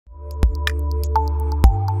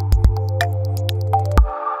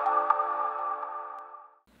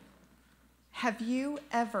Have you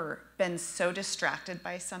ever been so distracted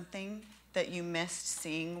by something that you missed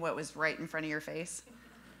seeing what was right in front of your face?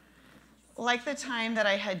 Like the time that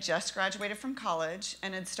I had just graduated from college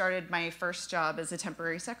and had started my first job as a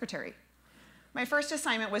temporary secretary. My first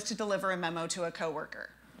assignment was to deliver a memo to a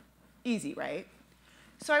coworker. Easy, right?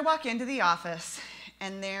 So I walk into the office,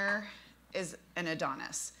 and there is an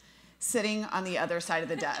Adonis sitting on the other side of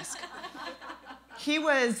the desk. He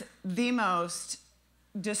was the most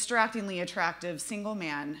distractingly attractive single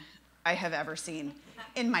man I have ever seen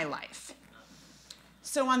in my life.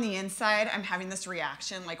 So on the inside, I'm having this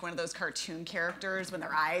reaction like one of those cartoon characters when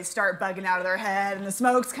their eyes start bugging out of their head and the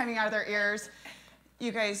smoke's coming out of their ears.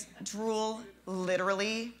 You guys, drool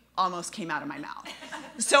literally almost came out of my mouth.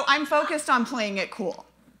 So I'm focused on playing it cool.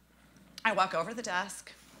 I walk over to the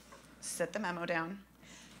desk, sit the memo down,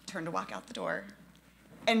 turn to walk out the door,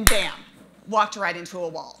 and bam, walked right into a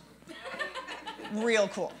wall. Real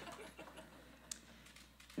cool.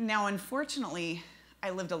 Now, unfortunately, I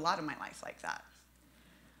lived a lot of my life like that.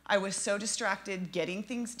 I was so distracted getting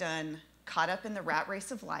things done, caught up in the rat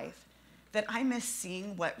race of life, that I missed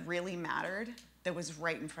seeing what really mattered that was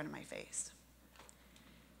right in front of my face.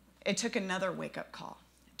 It took another wake-up call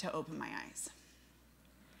to open my eyes.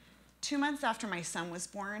 2 months after my son was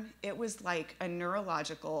born, it was like a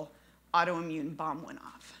neurological autoimmune bomb went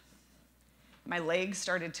off. My legs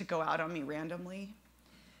started to go out on me randomly.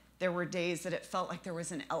 There were days that it felt like there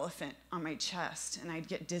was an elephant on my chest, and I'd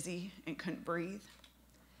get dizzy and couldn't breathe.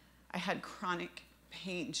 I had chronic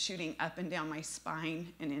pain shooting up and down my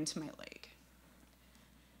spine and into my leg.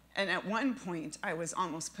 And at one point, I was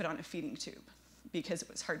almost put on a feeding tube because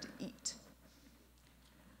it was hard to eat.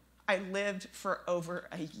 I lived for over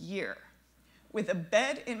a year with a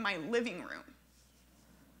bed in my living room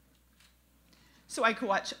so I could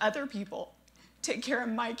watch other people take care of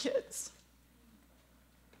my kids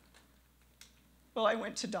while I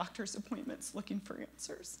went to doctor's appointments looking for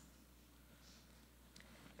answers.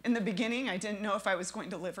 In the beginning, I didn't know if I was going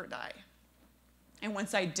to live or die. And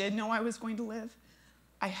once I did know I was going to live,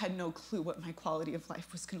 I had no clue what my quality of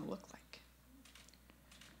life was going to look like.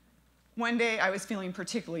 One day, I was feeling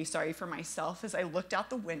particularly sorry for myself as I looked out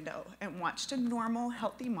the window and watched a normal,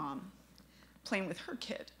 healthy mom playing with her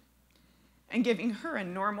kid and giving her a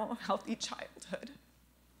normal, healthy childhood.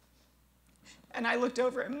 And I looked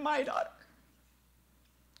over at my daughter,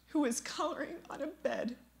 who was coloring on a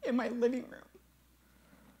bed in my living room.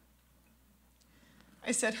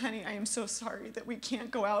 I said, honey, I am so sorry that we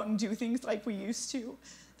can't go out and do things like we used to.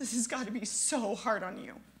 This has got to be so hard on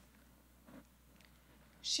you.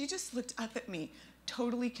 She just looked up at me,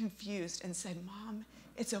 totally confused, and said, Mom,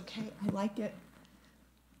 it's okay, I like it.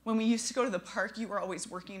 When we used to go to the park, you were always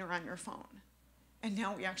working or on your phone. And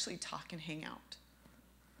now we actually talk and hang out.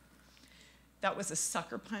 That was a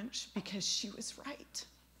sucker punch because she was right.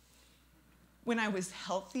 When I was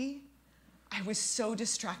healthy, I was so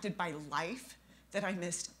distracted by life that I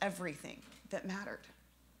missed everything that mattered.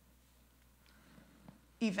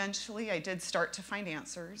 Eventually, I did start to find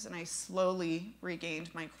answers, and I slowly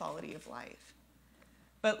regained my quality of life.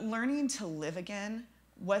 But learning to live again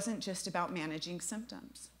wasn't just about managing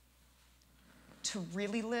symptoms. To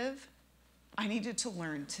really live, I needed to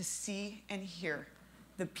learn to see and hear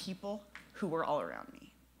the people who were all around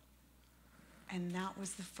me. And that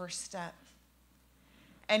was the first step.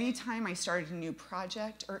 Anytime I started a new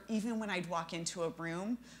project, or even when I'd walk into a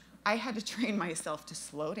room, I had to train myself to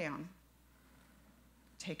slow down,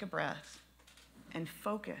 take a breath, and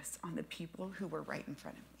focus on the people who were right in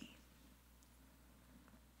front of me.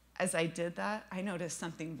 As I did that, I noticed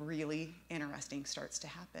something really interesting starts to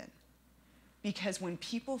happen. Because when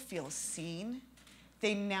people feel seen,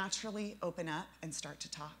 they naturally open up and start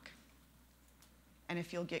to talk. And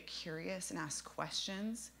if you'll get curious and ask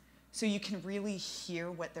questions, so you can really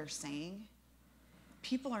hear what they're saying,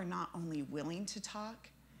 people are not only willing to talk,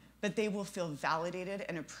 but they will feel validated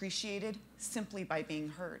and appreciated simply by being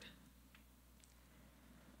heard.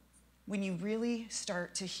 When you really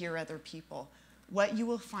start to hear other people, what you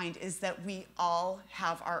will find is that we all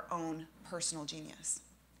have our own personal genius.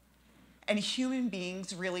 And human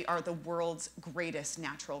beings really are the world's greatest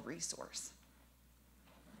natural resource.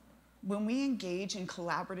 When we engage in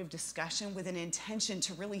collaborative discussion with an intention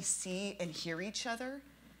to really see and hear each other,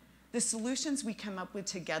 the solutions we come up with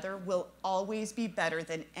together will always be better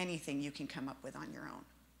than anything you can come up with on your own.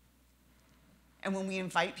 And when we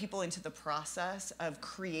invite people into the process of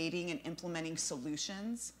creating and implementing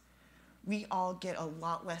solutions, we all get a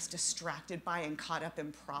lot less distracted by and caught up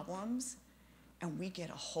in problems, and we get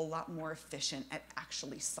a whole lot more efficient at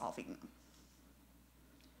actually solving them.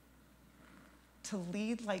 To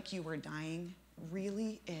lead like you were dying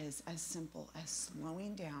really is as simple as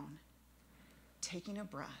slowing down, taking a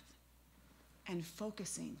breath, and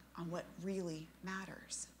focusing on what really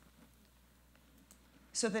matters.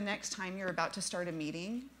 So the next time you're about to start a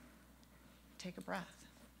meeting, take a breath.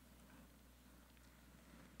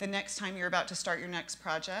 The next time you're about to start your next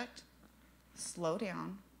project, slow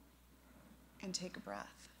down and take a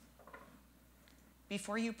breath.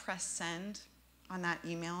 Before you press send on that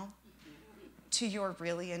email to your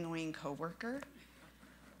really annoying coworker,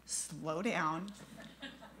 slow down,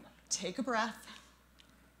 take a breath,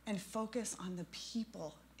 and focus on the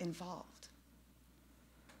people involved.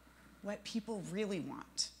 What people really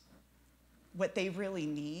want, what they really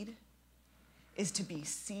need, is to be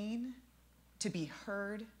seen, to be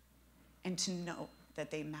heard, and to know that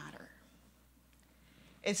they matter.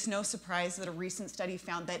 It's no surprise that a recent study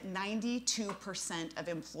found that 92% of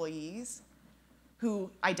employees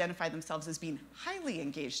who identify themselves as being highly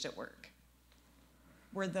engaged at work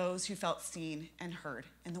were those who felt seen and heard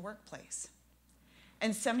in the workplace.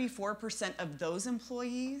 And 74% of those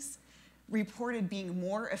employees reported being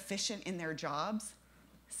more efficient in their jobs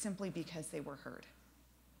simply because they were heard.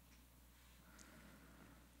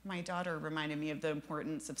 My daughter reminded me of the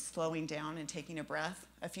importance of slowing down and taking a breath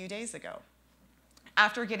a few days ago.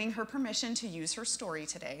 After getting her permission to use her story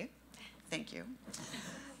today, thank you,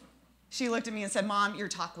 she looked at me and said, "Mom, your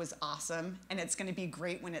talk was awesome, and it's going to be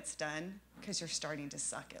great when it's done because you're starting to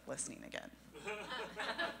suck at listening again."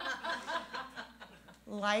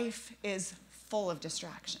 Life is full of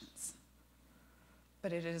distractions,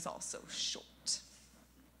 but it is also short,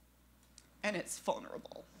 and it's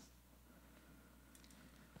vulnerable.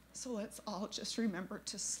 So let's all just remember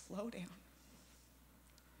to slow down,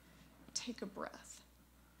 take a breath,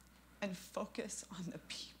 and focus on the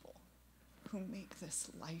people who make this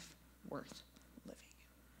life worth